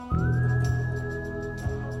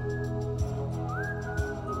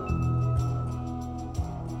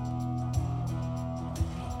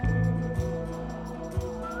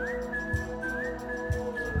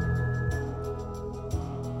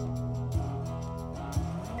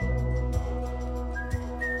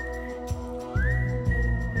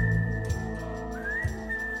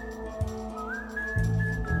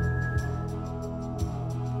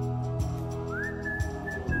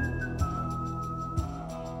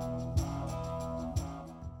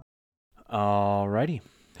Alrighty.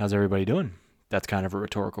 How's everybody doing? That's kind of a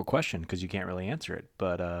rhetorical question because you can't really answer it.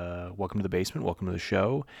 But welcome to the basement. Welcome to the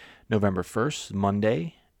show. November 1st,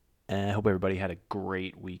 Monday. And I hope everybody had a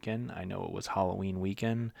great weekend. I know it was Halloween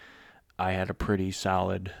weekend. I had a pretty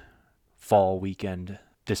solid fall weekend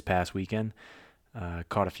this past weekend.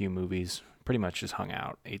 Caught a few movies. Pretty much just hung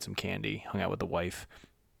out, ate some candy, hung out with the wife.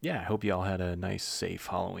 Yeah, I hope you all had a nice, safe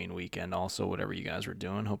Halloween weekend. Also, whatever you guys were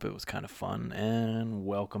doing, hope it was kind of fun. And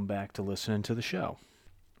welcome back to listening to the show.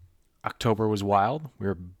 October was wild. We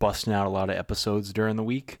were busting out a lot of episodes during the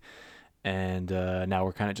week, and now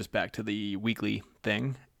we're kind of just back to the weekly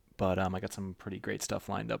thing. But I got some pretty great stuff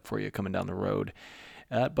lined up for you coming down the road.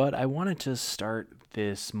 But I wanted to start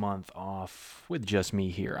this month off with just me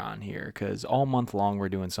here on here because all month long we're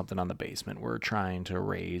doing something on the basement. We're trying to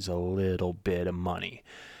raise a little bit of money.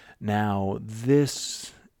 Now,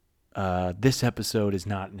 this episode is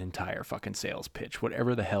not an entire fucking sales pitch.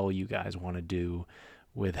 Whatever the hell you guys want to do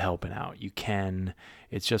with helping out, you can.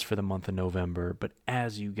 It's just for the month of November. But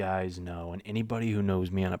as you guys know, and anybody who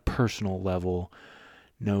knows me on a personal level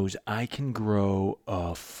knows I can grow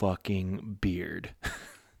a fucking beard.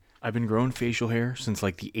 I've been growing facial hair since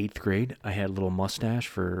like the 8th grade. I had a little mustache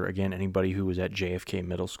for, again, anybody who was at JFK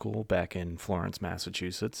Middle School back in Florence,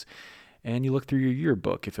 Massachusetts. And you look through your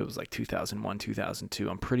yearbook, if it was like 2001, 2002,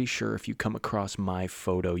 I'm pretty sure if you come across my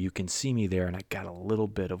photo, you can see me there, and I got a little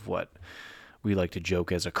bit of what we like to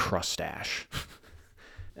joke as a crustache.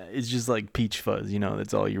 It's just like peach fuzz,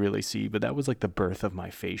 that's all you really see. But that was like the birth of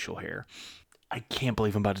my facial hair. I can't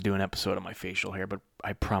believe I'm about to do an episode on my facial hair, but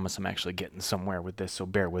I promise I'm actually getting somewhere with this, so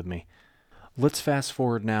bear with me. Let's fast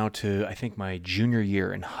forward now to, I think, my junior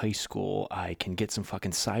year in high school. I can get some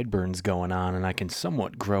fucking sideburns going on, and I can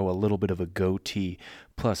somewhat grow a little bit of a goatee.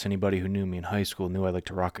 Plus, anybody who knew me in high school knew I like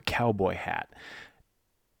to rock a cowboy hat.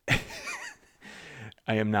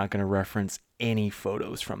 I am not going to reference any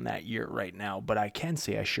photos from that year right now, but I can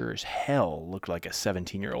say I sure as hell looked like a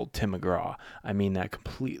 17-year-old Tim McGraw. I mean that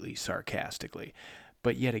completely sarcastically.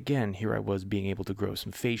 But yet again, here I was being able to grow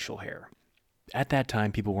some facial hair. At that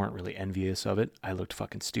time, people weren't really envious of it. I looked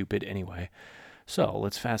fucking stupid anyway. So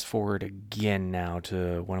let's fast forward again now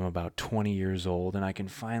to when I'm about 20 years old and I can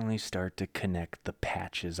finally start to connect the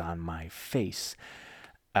patches on my face.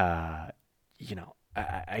 Uh,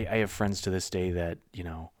 I have friends to this day that,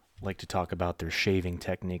 like to talk about their shaving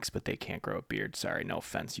techniques, but they can't grow a beard. Sorry, no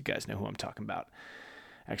offense. You guys know who I'm talking about.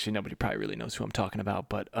 Actually, nobody probably really knows who I'm talking about,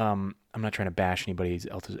 but I'm not trying to bash anybody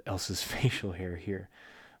else's facial hair here.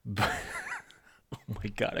 But oh my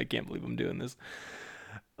god, I can't believe I'm doing this.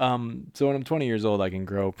 So when I'm 20 years old, I can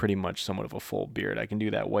grow pretty much somewhat of a full beard. I can do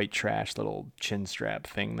that white trash little chin strap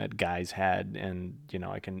thing that guys had, and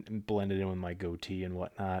I can blend it in with my goatee and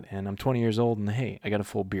whatnot. And I'm 20 years old, and hey, I got a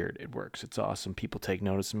full beard. It works. It's awesome. People take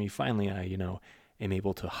notice of me. Finally, I am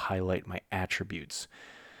able to highlight my attributes.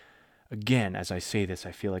 Again, as I say this,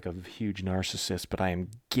 I feel like a huge narcissist, but I am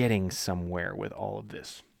getting somewhere with all of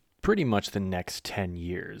this. Pretty much the next 10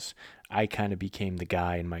 years, I kind of became the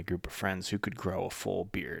guy in my group of friends who could grow a full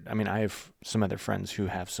beard. I mean, I have some other friends who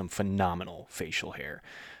have some phenomenal facial hair,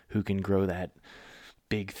 who can grow that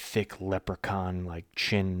big, thick leprechaun, like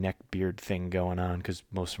chin, neck, beard thing going on, because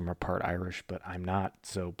most of them are part Irish, but I'm not.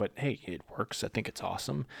 So, but hey, it works. I think it's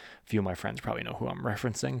awesome. A few of my friends probably know who I'm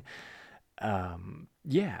referencing.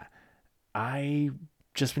 Yeah, I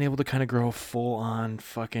just been able to kind of grow a full on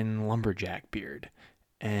fucking lumberjack beard.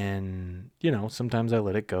 And, sometimes I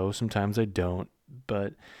let it go, sometimes I don't.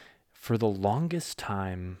 But for the longest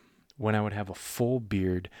time, when I would have a full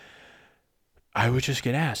beard, I would just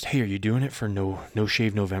get asked, "Hey, are you doing it for no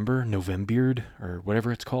shave November, Novembeard, or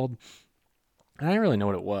whatever it's called?" And I didn't really know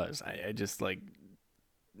what it was. I just like,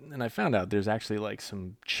 and I found out there's actually like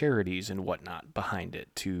some charities and whatnot behind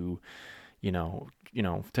it to, to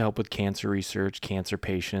help with cancer research, cancer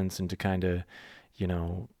patients, and to kind of,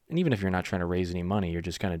 and even if you're not trying to raise any money, you're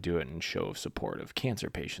just kind of do it in show of support of cancer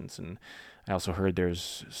patients. And I also heard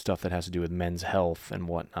there's stuff that has to do with men's health and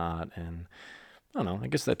whatnot. And I don't know, I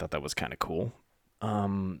guess I thought that was kind of cool.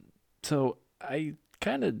 So I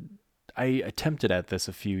attempted at this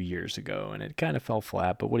a few years ago and it kind of fell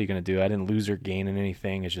flat, but what are you going to do? I didn't lose or gain in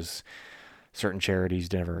anything. It's just certain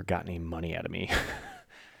charities never got any money out of me.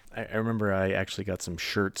 I remember I actually got some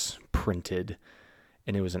shirts printed,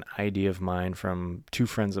 and it was an idea of mine from two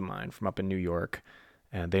friends of mine from up in New York,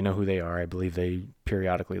 and they know who they are. I believe they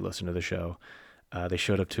periodically listen to the show. They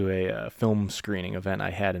showed up to a film screening event I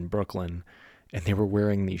had in Brooklyn, and they were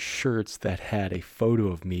wearing these shirts that had a photo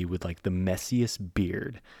of me with like the messiest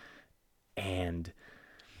beard, and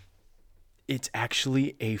It's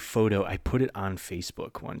actually a photo. I put it on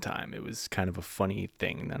Facebook one time. It was kind of a funny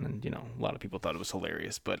thing. And, a lot of people thought it was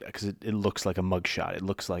hilarious, but because it looks like a mugshot. It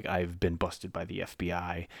looks like I've been busted by the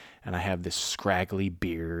FBI, and I have this scraggly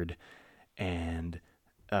beard, and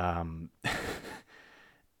um,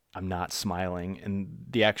 I'm not smiling. And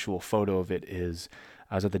the actual photo of it is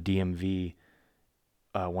I was at the DMV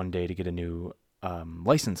one day to get a new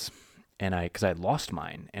license, and because I had lost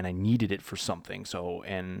mine and I needed it for something.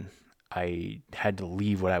 And I had to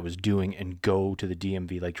leave what I was doing and go to the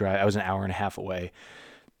DMV. Like drive, I was an hour and a half away.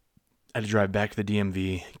 I had to drive back to the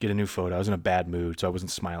DMV, get a new photo. I was in a bad mood, so I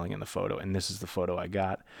wasn't smiling in the photo. And this is the photo I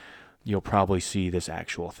got. You'll probably see this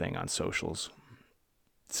actual thing on socials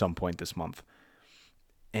at some point this month.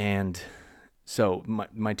 And so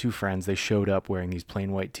my two friends, they showed up wearing these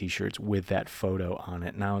plain white t-shirts with that photo on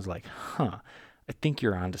it. And I was like, I think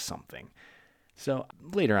you're onto something. So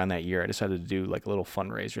later on that year, I decided to do like a little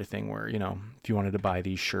fundraiser thing where, if you wanted to buy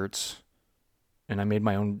these shirts, and I made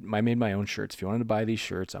my own shirts. If you wanted to buy these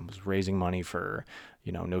shirts, I was raising money for,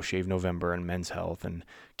 No Shave November and Men's Health and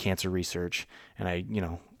cancer research. And I,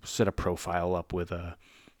 set a profile up with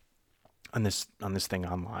on this thing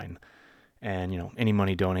online. And, any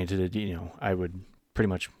money donated, I would pretty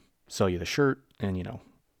much sell you the shirt and,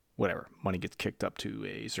 whatever. Money gets kicked up to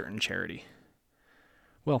a certain charity.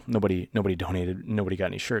 Well, nobody donated, nobody got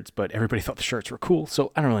any shirts, but everybody thought the shirts were cool,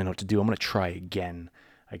 so I don't really know what to do. I'm going to try again,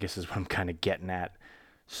 I guess is what I'm kind of getting at.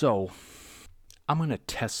 So I'm going to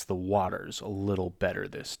test the waters a little better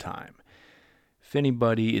this time. If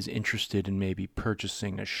anybody is interested in maybe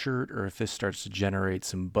purchasing a shirt, or if this starts to generate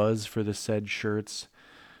some buzz for the said shirts,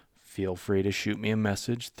 feel free to shoot me a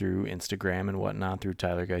message through Instagram and whatnot, through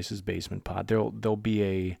Tyler Geiss's Basement Pod. There'll be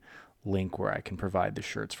a link where I can provide the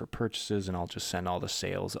shirts for purchases, and I'll just send all the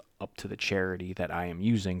sales up to the charity that I am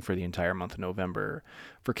using for the entire month of November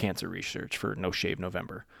for cancer research, for No Shave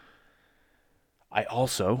November. I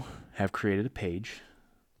also have created a page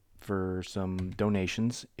for some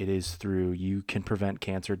donations. It is through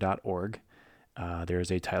youcanpreventcancer.org. There is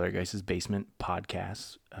a Tyler Geiss's Basement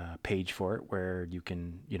podcast page for it where you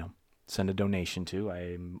can, send a donation to.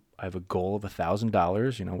 I have a goal of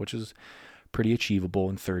 $1,000, which is pretty achievable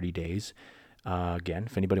in 30 days. Again,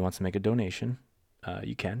 if anybody wants to make a donation,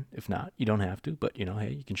 you can. If not, you don't have to. But,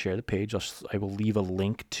 hey, you can share the page. I will leave a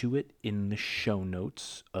link to it in the show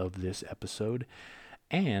notes of this episode.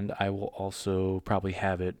 And I will also probably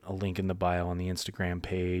have a link in the bio on the Instagram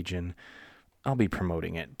page, and I'll be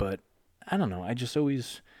promoting it. But I don't know. I just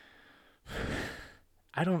always,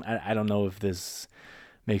 I don't know if this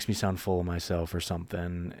makes me sound full of myself or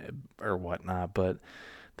something or whatnot, but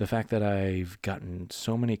the fact that I've gotten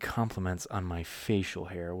so many compliments on my facial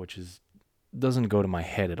hair, which doesn't go to my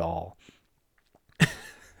head at all.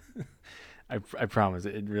 I promise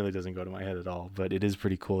it really doesn't go to my head at all, but it is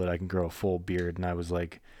pretty cool that I can grow a full beard, and I was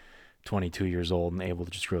like 22 years old and able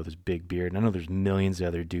to just grow this big beard. And I know there's millions of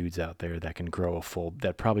other dudes out there that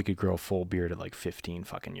probably could grow a full beard at like 15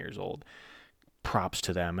 fucking years old. Props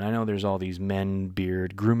to them. And I know there's all these men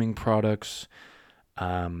beard grooming products.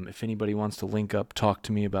 If anybody wants to link up, talk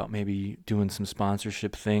to me about maybe doing some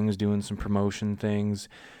sponsorship things, doing some promotion things,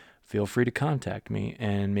 feel free to contact me.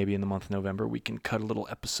 And maybe in the month of November, we can cut a little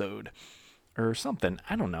episode or something.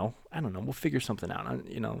 I don't know. We'll figure something out.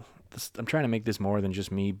 I'm trying to make this more than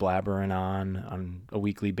just me blabbering on a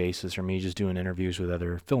weekly basis, or me just doing interviews with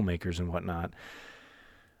other filmmakers and whatnot.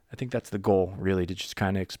 I think that's the goal, really, to just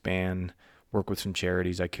kind of expand, work with some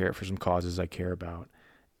charities I care for, some causes I care about.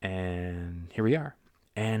 And here we are.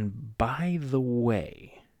 And by the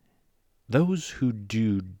way, those who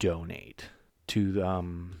do donate to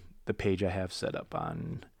the page I have set up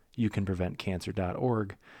on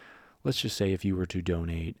youcanpreventcancer.org, let's just say if you were to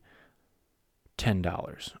donate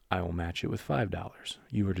 $10, I will match it with $5.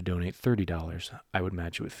 You were to donate $30, I would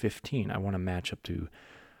match it with $15. I want to match up to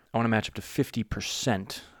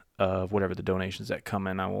 50% of whatever the donations that come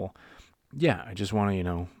in. I just want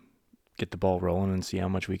to, get the ball rolling and see how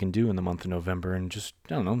much we can do in the month of November, and just,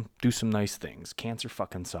 do some nice things. Cancer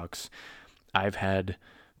fucking sucks. I've had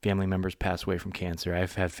family members pass away from cancer.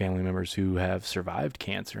 I've had family members who have survived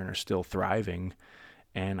cancer and are still thriving.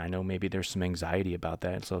 And I know maybe there's some anxiety about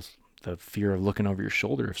that. So the fear of looking over your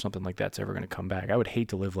shoulder if something like that's ever going to come back. I would hate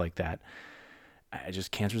to live like that.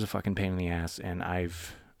 Cancer's a fucking pain in the ass. And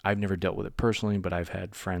I've never dealt with it personally, but I've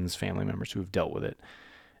had friends, family members who have dealt with it.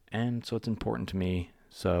 And so it's important to me.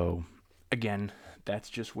 So again, that's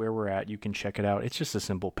just where we're at. You can check it out. It's just a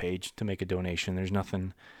simple page to make a donation. There's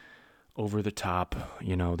nothing over the top,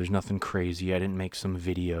 there's nothing crazy. I didn't make some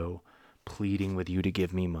video pleading with you to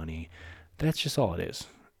give me money. That's just all it is.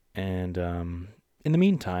 And in the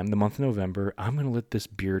meantime, the month of November, I'm going to let this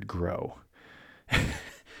beard grow.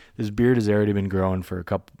 This beard has already been growing for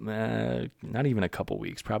not even a couple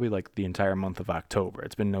weeks, probably like the entire month of October.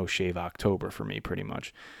 It's been no shave October for me, pretty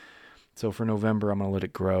much. So for November, I'm going to let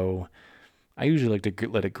it grow. I usually like to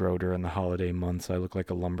let it grow during the holiday months. I look like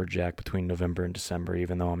a lumberjack between November and December,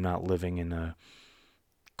 even though I'm not living in a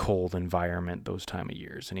cold environment those time of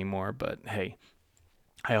years anymore. But hey,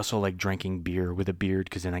 I also like drinking beer with a beard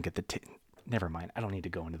because then I get never mind. I don't need to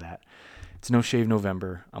go into that. It's no shave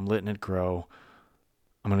November. I'm letting it grow.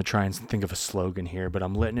 I'm going to try and think of a slogan here, but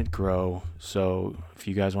I'm letting it grow. So if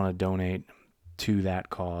you guys want to donate to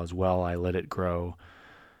that cause while I let it grow,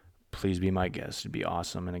 please be my guest. It'd be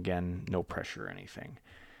awesome. And again, no pressure or anything.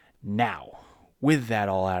 Now, with that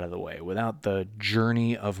all out of the way, without the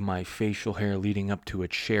journey of my facial hair leading up to a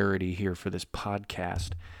charity here for this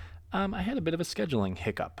podcast, I had a bit of a scheduling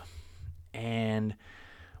hiccup. And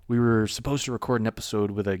we were supposed to record an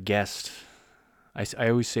episode with a guest. I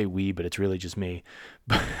always say we, but it's really just me.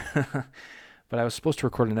 But I was supposed to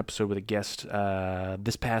record an episode with a guest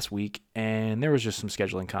this past week, and there was just some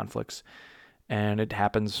scheduling conflicts. And it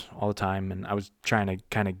happens all the time, and I was trying to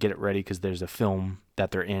kind of get it ready because there's a film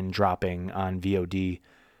that they're in dropping on VOD.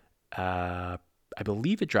 I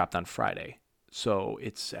believe it dropped on Friday. So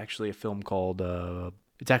it's actually a film called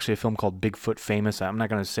Bigfoot Famous. I'm not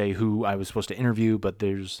going to say who I was supposed to interview, but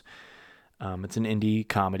there's it's an indie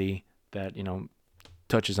comedy that,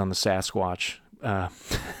 touches on the Sasquatch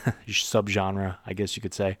subgenre, I guess you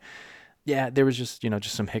could say. Yeah, there was just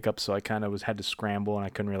some hiccups, so I kind of had to scramble, and I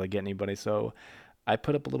couldn't really get anybody. So I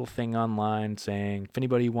put up a little thing online saying if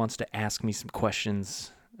anybody wants to ask me some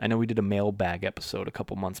questions. I know we did a mailbag episode a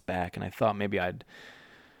couple months back, and I thought maybe I'd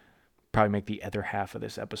probably make the other half of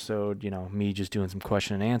this episode, me just doing some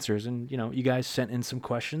question and answers. And, you guys sent in some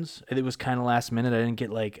questions. It was kind of last minute. I didn't get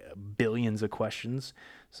like billions of questions.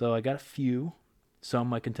 So I got a few.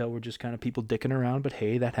 Some I can tell were just kind of people dicking around, but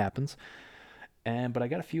hey, that happens. But I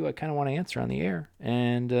got a few I kind of want to answer on the air.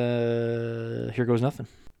 And here goes nothing.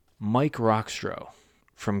 Mike Rockstro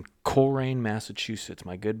from Coleraine, Massachusetts,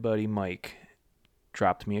 my good buddy Mike,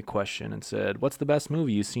 dropped me a question and said, "What's the best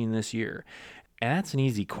movie you've seen this year?" And that's an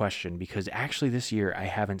easy question because actually this year I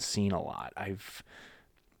haven't seen a lot.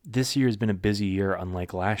 This year has been a busy year,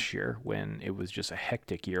 unlike last year when it was just a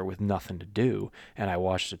hectic year with nothing to do, and I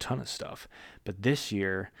watched a ton of stuff. But this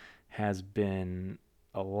year has been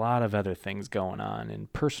a lot of other things going on in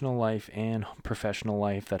personal life and professional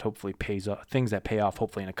life that hopefully pays off, things that pay off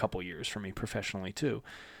hopefully in a couple years for me professionally too.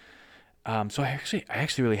 So I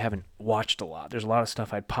actually really haven't watched a lot. There's a lot of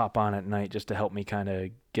stuff I'd pop on at night just to help me kind of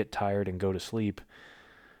get tired and go to sleep.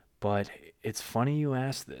 But it's funny you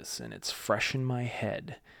asked this, and it's fresh in my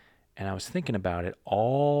head. And I was thinking about it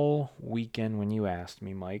all weekend when you asked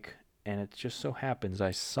me, Mike. And it just so happens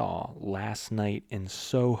I saw Last Night in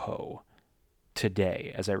Soho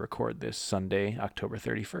today as I record this Sunday, October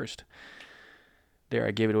 31st. There,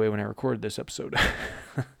 I gave it away when I recorded this episode.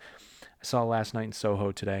 I saw Last Night in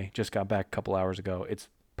Soho today. Just got back a couple hours ago. It's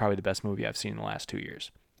probably the best movie I've seen in the last 2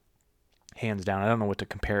 years. Hands down. I don't know what to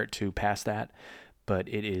compare it to past that, but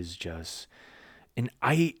it is just... And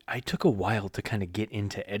I took a while to kind of get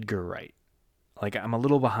into Edgar Wright. Like, I'm a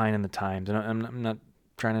little behind in the times, and I'm not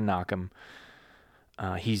trying to knock him.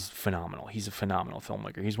 He's phenomenal. He's a phenomenal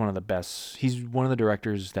filmmaker. He's one of the best. He's one of the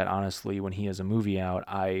directors that, honestly, when he has a movie out,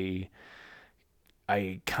 I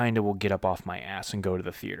kind of will get up off my ass and go to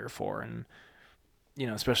the theater for. And,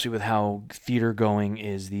 especially with how theater going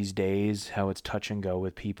is these days, how it's touch and go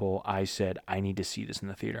with people, I said, I need to see this in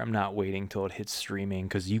the theater. I'm not waiting till it hits streaming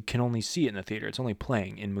because you can only see it in the theater. It's only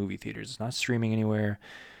playing in movie theaters. It's not streaming anywhere.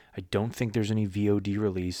 I don't think there's any VOD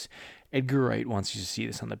release. Edgar Wright wants you to see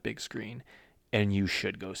this on the big screen, and you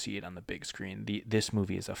should go see it on the big screen. This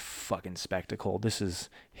movie is a fucking spectacle. This is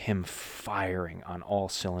him firing on all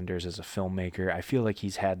cylinders as a filmmaker. I feel like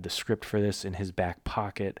he's had the script for this in his back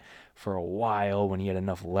pocket for a while when he had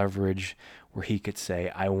enough leverage where he could say,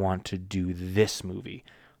 I want to do this movie.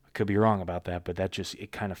 I could be wrong about that, but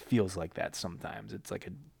it kind of feels like that sometimes. It's like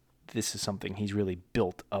this is something he's really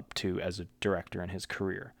built up to as a director in his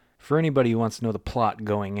career. For anybody who wants to know the plot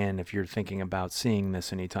going in, if you're thinking about seeing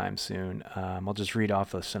this anytime soon, I'll just read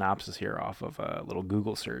off the synopsis here off of a little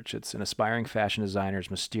Google search. It's an aspiring fashion designer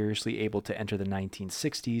is mysteriously able to enter the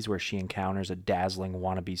 1960s where she encounters a dazzling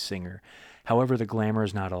wannabe singer. However, the glamour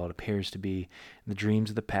is not all it appears to be, and the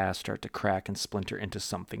dreams of the past start to crack and splinter into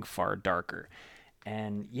something far darker.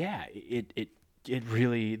 And yeah, it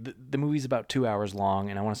really, the movie's about 2 hours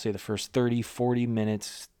long, and I want to say the first 30, 40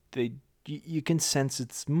 minutes, they you can sense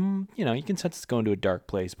you can sense it's going to a dark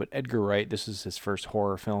place. But Edgar Wright, this is his first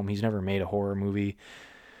horror film. He's never made a horror movie.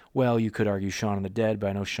 Well, you could argue Shaun of the Dead, but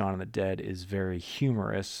I know Shaun of the Dead is very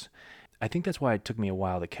humorous. I think that's why it took me a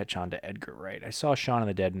while to catch on to Edgar Wright. I saw Shaun of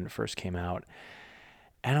the Dead when it first came out,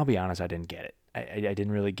 and I'll be honest, I didn't get it. I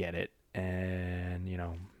didn't really get it. And,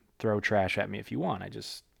 throw trash at me if you want. I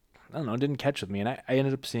don't know, it didn't catch with me. And I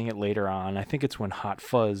ended up seeing it later on. I think it's when Hot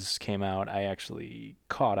Fuzz came out, I actually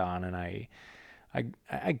caught on and I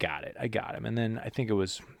got it. I got him. And then I think it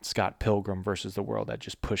was Scott Pilgrim versus the World that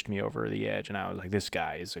just pushed me over the edge. And I was like, this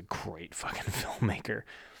guy is a great fucking filmmaker.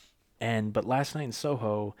 But Last Night in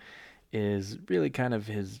Soho is really kind of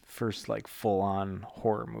his first like full on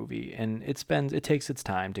horror movie. And it takes its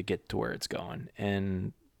time to get to where it's going.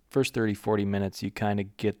 And first 30, 40 minutes, you kind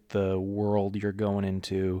of get the world you're going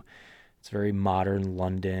into. It's very modern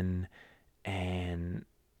London. And,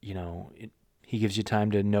 he gives you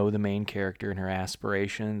time to know the main character and her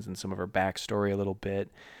aspirations and some of her backstory a little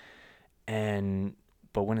bit.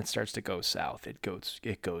 But when it starts to go south, it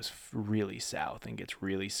goes really south and gets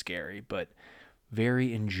really scary, but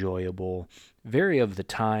very enjoyable, very of the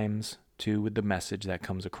times too, with the message that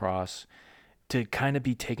comes across. To kind of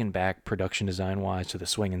be taken back production design wise to the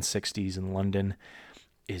swinging 60s in London,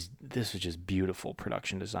 this is just beautiful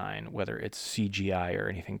production design, whether it's CGI or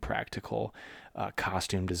anything practical,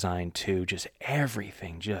 costume design too, just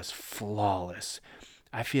everything just flawless.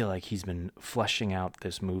 I feel like he's been fleshing out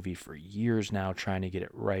this movie for years now, trying to get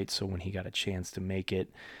it right. So when he got a chance to make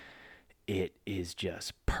it, it is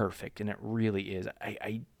just perfect, and it really is.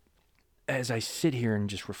 I as I sit here and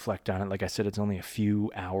just reflect on it, like I said, it's only a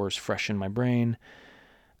few hours fresh in my brain.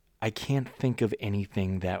 I can't think of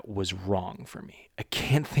anything that was wrong for me. I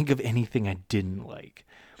can't think of anything I didn't like.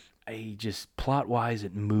 I just, plot wise,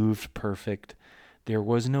 it moved perfect. There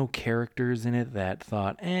was no characters in it that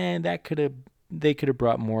thought, they could have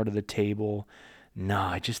brought more to the table.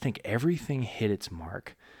 Nah, I just think everything hit its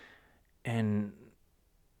mark. And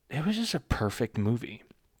it was just a perfect movie.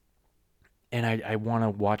 And I want to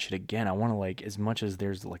watch it again. I want to, like, as much as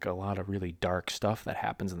there's like a lot of really dark stuff that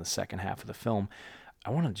happens in the second half of the film, I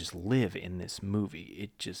want to just live in this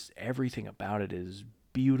movie. Everything about it is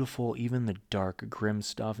beautiful, even the dark, grim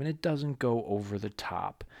stuff, and it doesn't go over the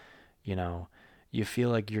top. You know, you feel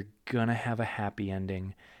like you're gonna have a happy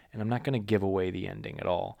ending, and I'm not gonna give away the ending at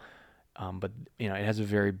all. But it has a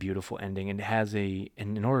very beautiful ending, and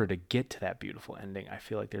and in order to get to that beautiful ending, I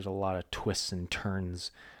feel like there's a lot of twists and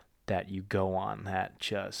turns that you go on that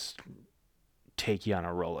just take you on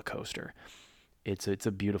a roller coaster. It's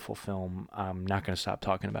a beautiful film. I'm not going to stop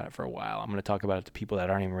talking about it for a while. I'm going to talk about it to people that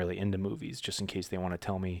aren't even really into movies, just in case they want to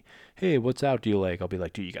tell me, hey, what's out do you like? I'll be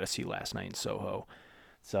like, dude, you got to see Last Night in Soho.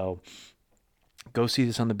 So go see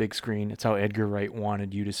this on the big screen. It's how Edgar Wright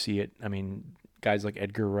wanted you to see it. I mean, guys like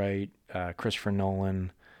Edgar Wright, Christopher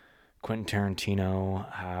Nolan, Quentin Tarantino,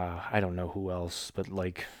 I don't know who else, but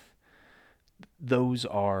like those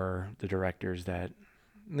are the directors that,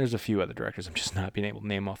 there's a few other directors I'm just not being able to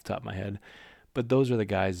name off the top of my head, but those are the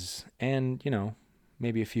guys, and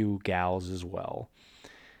maybe a few gals as well,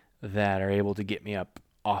 that are able to get me up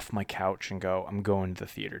off my couch and go, I'm going to the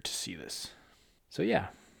theater to see this. So yeah,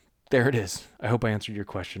 there it is. I hope I answered your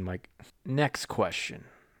question, Mike. Next question.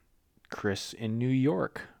 Chris in New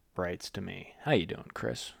York writes to me. How you doing,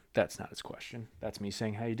 Chris? That's not his question. That's me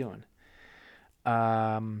saying, how you doing?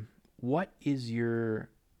 What is your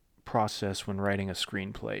process when writing a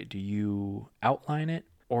screenplay? Do you outline it,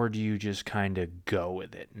 or do you just kind of go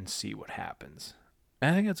with it and see what happens?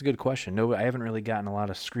 I think that's a good question. No, I haven't really gotten a lot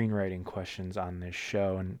of screenwriting questions on this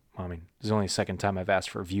show, and I mean, this is only the second time I've asked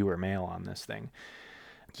for viewer mail on this thing.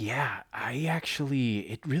 Yeah,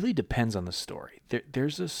 it really depends on the story.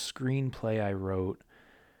 There's a screenplay I wrote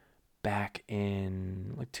back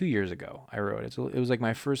in like 2 years ago. I wrote it. So it was like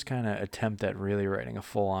my first kind of attempt at really writing a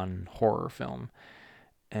full-on horror film.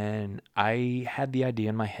 And I had the idea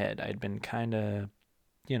in my head. I'd been kind of,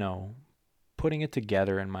 putting it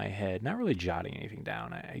together in my head, not really jotting anything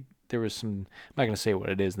down. There was some, I'm not going to say what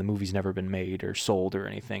it is. The movie's never been made or sold or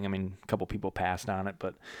anything. I mean, a couple people passed on it,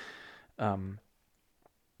 but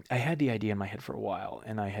I had the idea in my head for a while,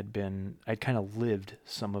 and I'd kind of lived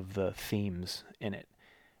some of the themes in it.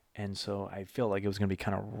 And so I felt like it was going to be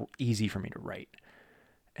kind of easy for me to write.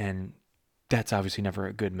 And that's obviously never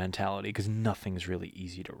a good mentality, because nothing's really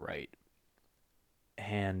easy to write.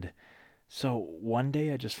 And so one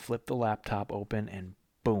day I just flipped the laptop open and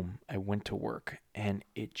boom, I went to work, and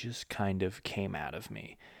it just kind of came out of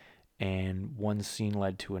me. And one scene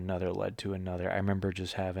led to another, led to another. I remember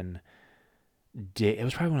just having it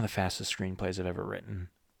was probably one of the fastest screenplays I've ever written.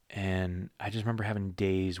 And I just remember having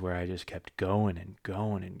days where I just kept going and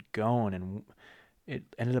going and going, and it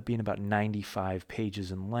ended up being about 95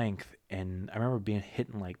 pages in length. And I remember being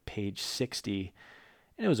hitting like page 60,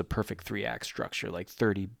 and it was a perfect 3 act structure, like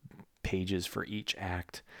 30 pages for each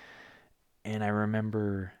act. And I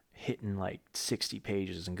remember hitting like 60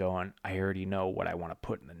 pages and going, I already know what I want to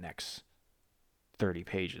put in the next 30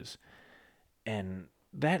 pages. And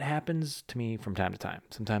that happens to me from time to time.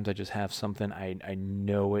 Sometimes I just have something, I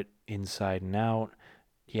know it inside and out.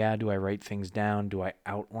 Yeah, do I write things down? Do I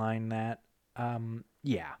outline that?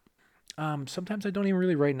 Yeah. Sometimes I don't even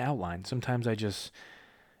really write an outline. Sometimes it's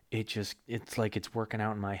like it's working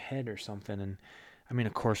out in my head or something. And I mean,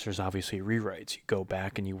 of course, there's obviously rewrites. You go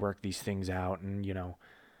back and you work these things out, and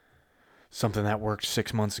something that worked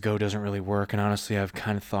 6 months ago doesn't really work. And honestly, I've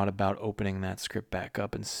kind of thought about opening that script back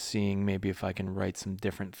up and seeing maybe if I can write some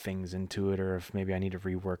different things into it, or if maybe I need to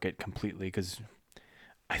rework it completely, because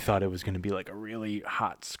I thought it was going to be like a really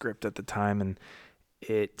hot script at the time, and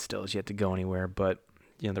it still has yet to go anywhere. But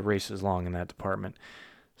the race is long in that department.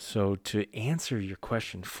 So to answer your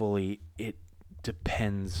question fully, it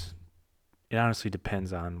depends. It honestly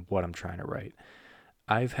depends on what I'm trying to write.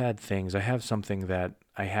 I have something that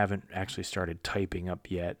I haven't actually started typing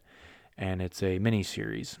up yet, and it's a mini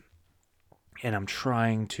series. And I'm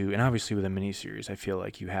trying to, and obviously with a mini series, I feel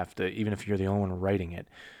like you have to, even if you're the only one writing it,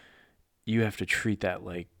 you have to treat that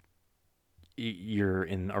like you're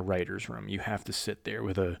in a writer's room. You have to sit there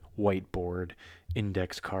with a whiteboard,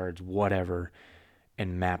 index cards, whatever,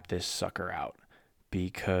 and map this sucker out,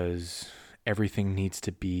 because everything needs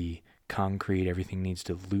to be concrete. Everything needs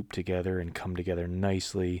to loop together and come together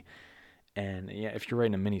nicely. And yeah, if you're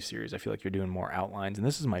writing a miniseries, I feel like you're doing more outlines. And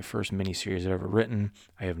this is my first miniseries I've ever written.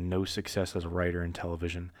 I have no success as a writer in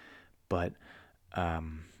television, but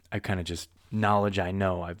I kind of just knowledge I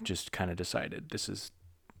know. I've just kind of decided this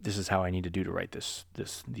is how I need to do to write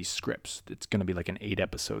these scripts. It's going to be like an 8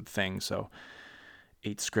 episode thing, so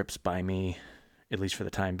 8 scripts by me, at least for the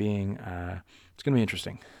time being. It's going to be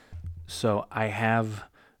interesting. So I have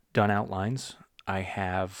done outlines. I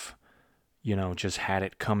have just had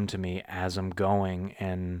it come to me as I'm going.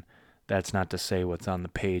 And that's not to say what's on the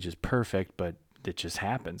page is perfect, but it just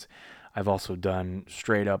happens. I've also done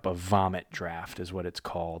straight up a vomit draft, is what it's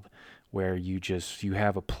called, where you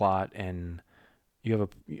have a plot, and you have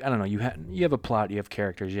I don't know, you have a plot, you have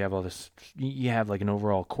characters, you have all this, you have like an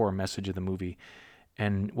overall core message of the movie.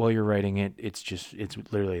 And while you're writing it, it's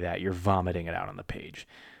literally that you're vomiting it out on the page.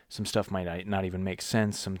 Some stuff might not even make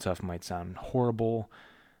sense. Some stuff might sound horrible.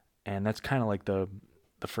 And that's kind of like the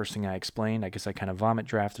first thing I explained. I guess I kind of vomit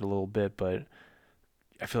drafted a little bit, but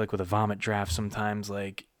I feel like with a vomit draft, sometimes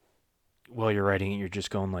like while you're writing it, you're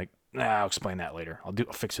just going like, I'll explain that later. I'll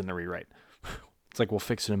fix it in the rewrite. It's like we'll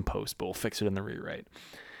fix it in post, but we'll fix it in the rewrite.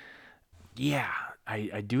 Yeah,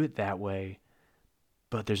 I do it that way.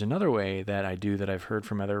 But there's another way that I do that I've heard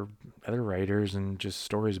from other writers and just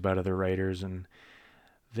stories about other writers, and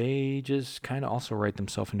they just kind of also write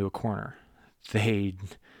themselves into a corner. They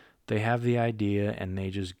they have the idea and they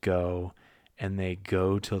just go, and they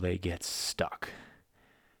go till they get stuck.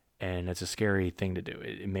 And it's a scary thing to do.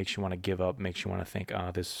 It makes you want to give up, makes you want to think,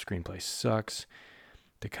 oh, this screenplay sucks.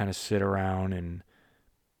 To kind of sit around and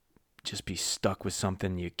just be stuck with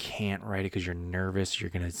something. You can't write it because you're nervous.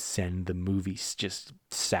 You're going to send the movie just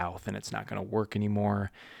south and it's not going to work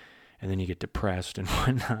anymore. And then you get depressed and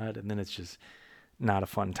whatnot. And then it's just not a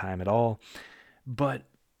fun time at all. But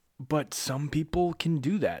some people can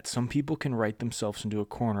do that. Some people can write themselves into a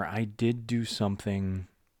corner. I did do something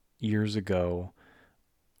years ago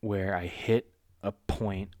where I hit a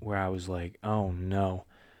point where I was like, oh no,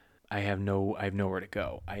 I have nowhere to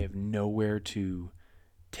go. I have nowhere to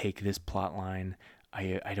take this plot line.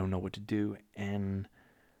 I don't know what to do. And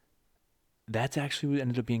that's actually what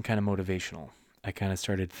ended up being kind of motivational. I kind of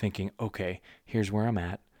started thinking, okay, here's where I'm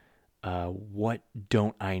at. What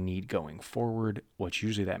don't I need going forward? Which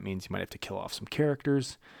usually that means you might have to kill off some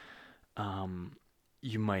characters.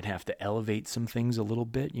 You might have to elevate some things a little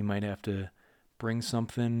bit. You might have to bring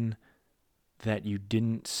something that you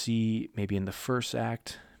didn't see maybe in the first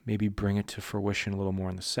act, maybe bring it to fruition a little more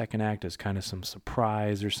in the second act as kind of some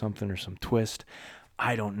surprise or something, or some twist.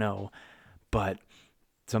 I don't know. But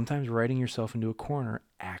sometimes writing yourself into a corner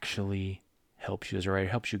actually helps you as a writer,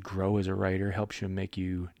 helps you grow as a writer, helps you make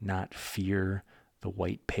you not fear the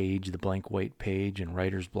white page, the blank white page and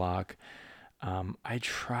writer's block. I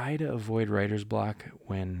try to avoid writer's block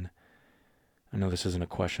when, I know this isn't a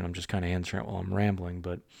question, I'm just kind of answering it while I'm rambling,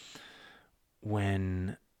 but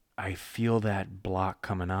when I feel that block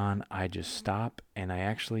coming on, I just stop and I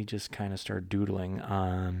actually just kind of start doodling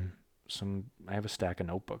on I have a stack of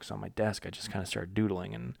notebooks on my desk. I just kind of start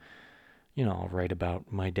doodling, and I'll write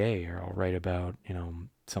about my day, or I'll write about,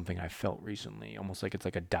 something I felt recently, almost like it's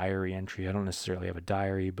like a diary entry. I don't necessarily have a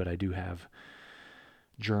diary, but I do have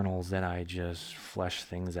journals that I just flesh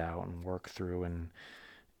things out and work through, and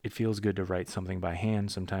it feels good to write something by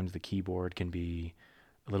hand. Sometimes the keyboard can be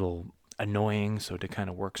a little annoying, so to kind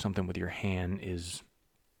of work something with your hand is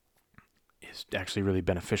actually really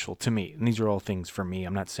beneficial to me. And these are all things for me.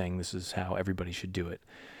 I'm not saying this is how everybody should do it.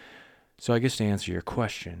 So I guess to answer your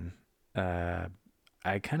question, I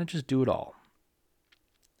kind of just do it all.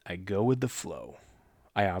 I go with the flow.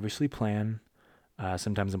 I obviously plan.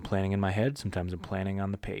 Sometimes I'm planning in my head. Sometimes I'm planning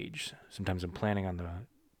on the page. Sometimes I'm planning on the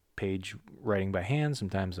page writing by hand.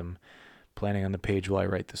 Sometimes I'm planning on the page while I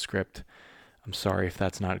write the script. I'm sorry if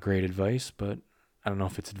that's not great advice, but I don't know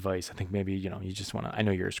if it's advice. I think maybe, you just want to, I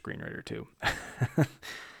know you're a screenwriter too.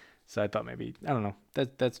 So I thought maybe, I don't know.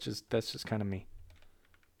 That's just kind of me.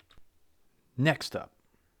 Next up,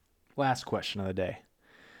 last question of the day.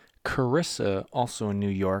 Carissa, also in New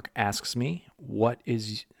York, asks me,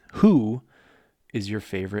 who is your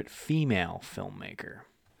favorite female filmmaker?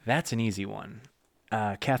 That's an easy one.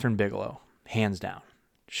 Kathryn Bigelow, hands down.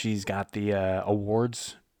 She's got the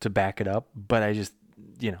awards to back it up, but I just,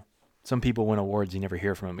 some people win awards, you never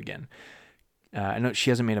hear from them again. I know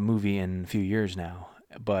she hasn't made a movie in a few years now,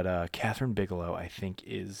 but Kathryn Bigelow, I think,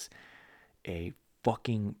 is a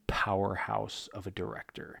fucking powerhouse of a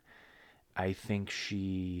director. I think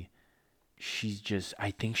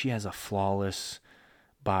I think she has a flawless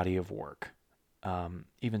body of work.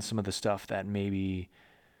 Even some of the stuff that maybe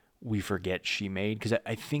we forget she made, because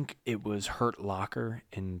I think it was Hurt Locker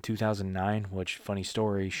in 2009, which, funny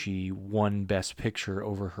story, she won Best Picture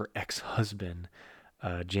over her ex-husband,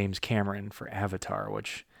 James Cameron, for Avatar,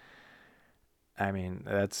 which, I mean,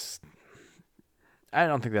 I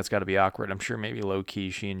don't think that's got to be awkward. I'm sure maybe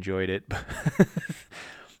low-key she enjoyed it,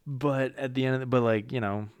 but at the end of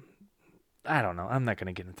I don't know. I'm not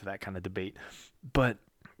going to get into that kind of debate, but,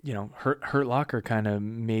 Hurt Locker kind of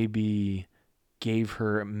maybe gave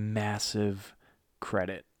her massive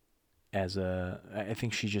credit I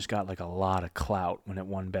think she just got like a lot of clout when it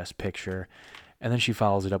won Best Picture. And then she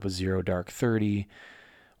follows it up with Zero Dark 30,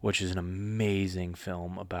 which is an amazing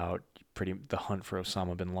film about the hunt for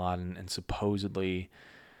Osama bin Laden. And supposedly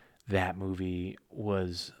that movie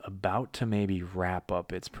was about to maybe wrap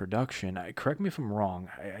up its production. Correct me if I'm wrong.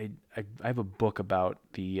 I have a book about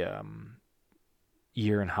the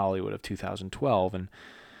year in Hollywood of 2012, and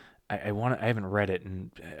I haven't read it,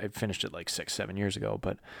 and I finished it like 6-7 years ago,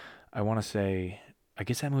 but I want to say, I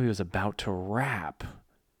guess that movie was about to wrap,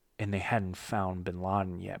 and they hadn't found bin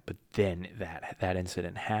Laden yet, but then that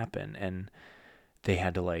incident happened, and they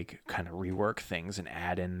had to like kind of rework things and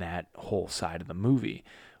add in that whole side of the movie,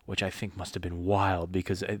 which I think must have been wild,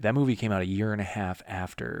 because that movie came out a year and a half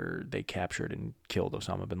after they captured and killed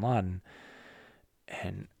Osama bin Laden,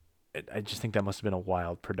 and I just think that must have been a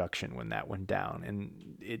wild production when that went down,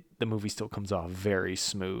 and the movie still comes off very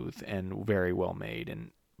smooth and very well made.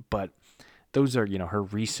 But those are, her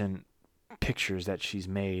recent pictures that she's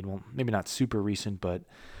made. Well, maybe not super recent, but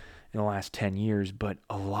in the last 10 years. But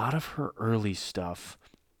a lot of her early stuff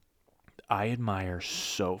I admire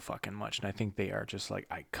so fucking much, and I think they are just like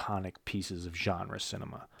iconic pieces of genre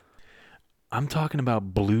cinema. I'm talking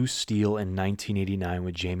about Blue Steel in 1989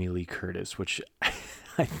 with Jamie Lee Curtis, which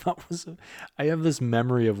I thought I have this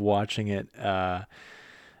memory of watching it at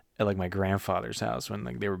like my grandfather's house when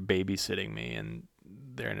like they were babysitting me, and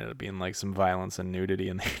there ended up being like some violence and nudity,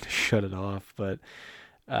 and they had to shut it off. But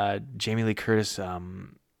Jamie Lee Curtis,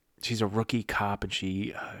 she's a rookie cop, and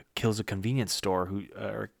she kills a convenience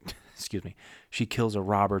store she kills a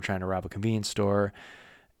robber trying to rob a convenience store,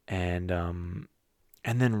 and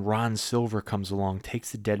then Ron Silver comes along,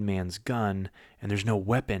 takes the dead man's gun, and there's no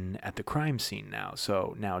weapon at the crime scene now.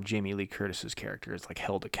 So now Jamie Lee Curtis's character is like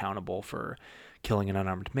held accountable for killing an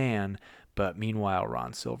unarmed man. But meanwhile,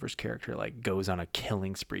 Ron Silver's character like goes on a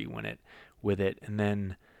killing spree with it, and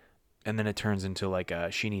then it turns into like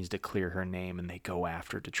she needs to clear her name, and they go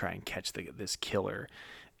after to try and catch this killer.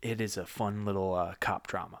 It is a fun little cop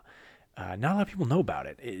drama. Not a lot of people know about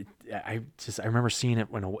it. I remember seeing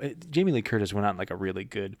it when Jamie Lee Curtis went on like a really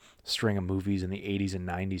good string of movies in the 80s and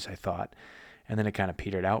 90s, I thought, and then it kind of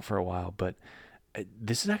petered out for a while. But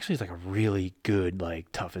this is actually like a really good,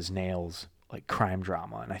 like tough as nails, like crime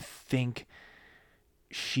drama, and I think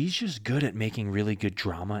she's just good at making really good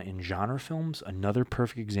drama in genre films. Another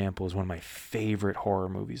perfect example is one of my favorite horror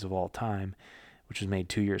movies of all time, which was made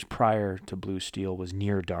 2 years prior to Blue Steel, was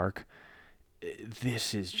Near Dark.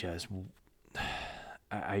 This is just,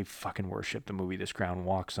 I fucking worship the movie this crown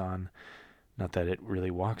walks on. Not that it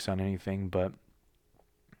really walks on anything, but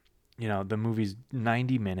the movie's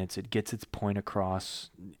 90 minutes. It gets its point across.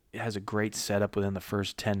 It has a great setup within the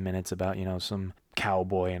first 10 minutes about, some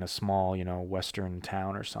cowboy in a small, western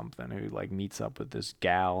town or something who like meets up with this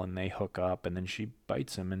gal and they hook up and then she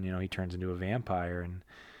bites him and, he turns into a vampire and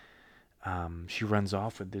she runs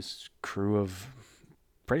off with this crew of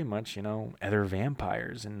pretty much, other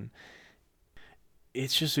vampires. And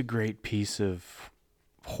it's just a great piece of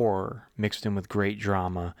horror mixed in with great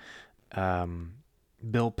drama.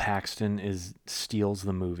 Bill Paxton steals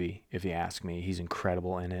the movie, if you ask me. He's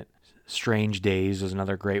incredible in it. Strange Days was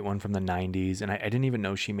another great one from the 90s. And I didn't even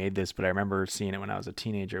know she made this, but I remember seeing it when I was a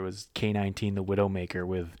teenager. It was K-19 The Widowmaker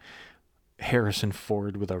with Harrison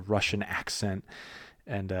Ford with a Russian accent.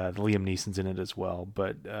 And Liam Neeson's in it as well.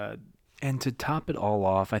 But and to top it all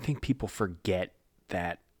off, I think people forget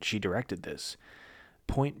that she directed this.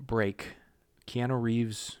 Point Break, Keanu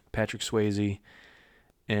Reeves, Patrick Swayze,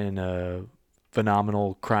 in a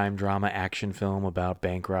phenomenal crime drama action film about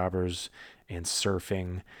bank robbers and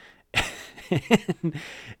surfing. And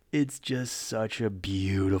it's just such a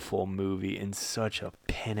beautiful movie and such a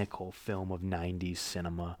pinnacle film of 90s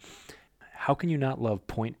cinema. How can you not love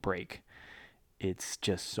Point Break? It's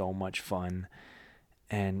just so much fun.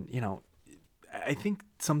 And, I think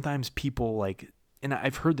sometimes people like, and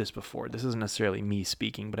I've heard this before, this isn't necessarily me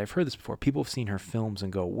speaking, but I've heard this before. People have seen her films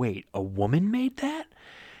and go, wait, a woman made that?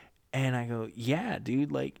 And I go, yeah,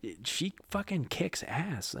 dude, like, she fucking kicks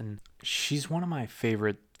ass. And she's one of my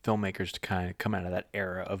favorite filmmakers to kind of come out of that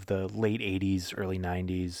era of the late 80s, early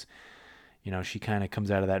 90s. She kind of comes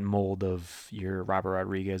out of that mold of your Robert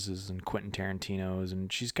Rodriguez's and Quentin Tarantino's.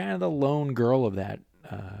 And she's kind of the lone girl of that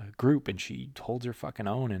group. And she holds her fucking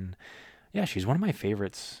own. And yeah, she's one of my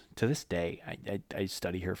favorites to this day. I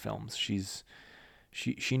study her films.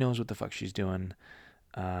 She knows what the fuck she's doing.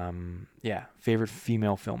 Favorite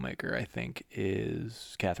female filmmaker, I think,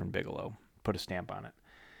 is Catherine Bigelow. Put a stamp on it.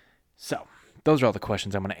 So, those are all the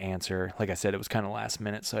questions I'm going to answer. Like I said, it was kind of last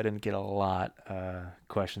minute, so I didn't get a lot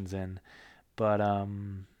questions in. But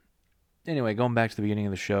anyway, going back to the beginning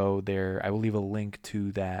of the show, I will leave a link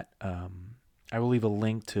to that. I will leave a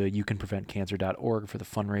link to youcanpreventcancer.org for the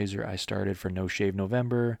fundraiser I started for No Shave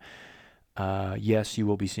November. Yes, you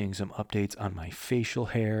will be seeing some updates on my facial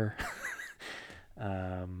hair.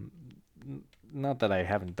 Not that I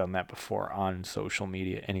haven't done that before on social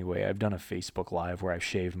media anyway. I've done a Facebook Live where I've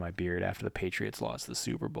shaved my beard after the Patriots lost the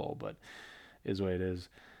Super Bowl, but is what it is.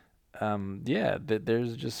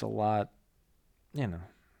 There's just a lot,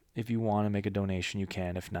 if you want to make a donation, you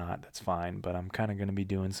can. If not, that's fine. But I'm kind of going to be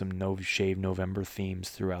doing some No Shave November themes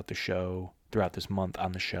throughout this month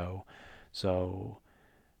on the show. So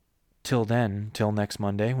till next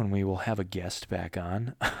Monday when we will have a guest back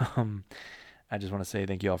on, I just want to say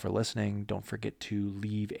thank you all for listening. Don't forget to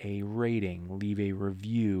leave a rating, leave a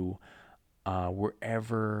review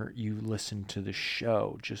wherever you listen to the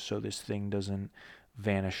show, just so this thing doesn't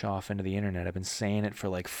vanish off into the internet. I've been saying it for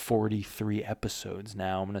like 43 episodes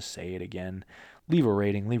now. I'm going to say it again. Leave a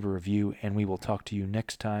rating, leave a review, and we will talk to you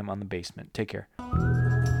next time on The Basement. Take care.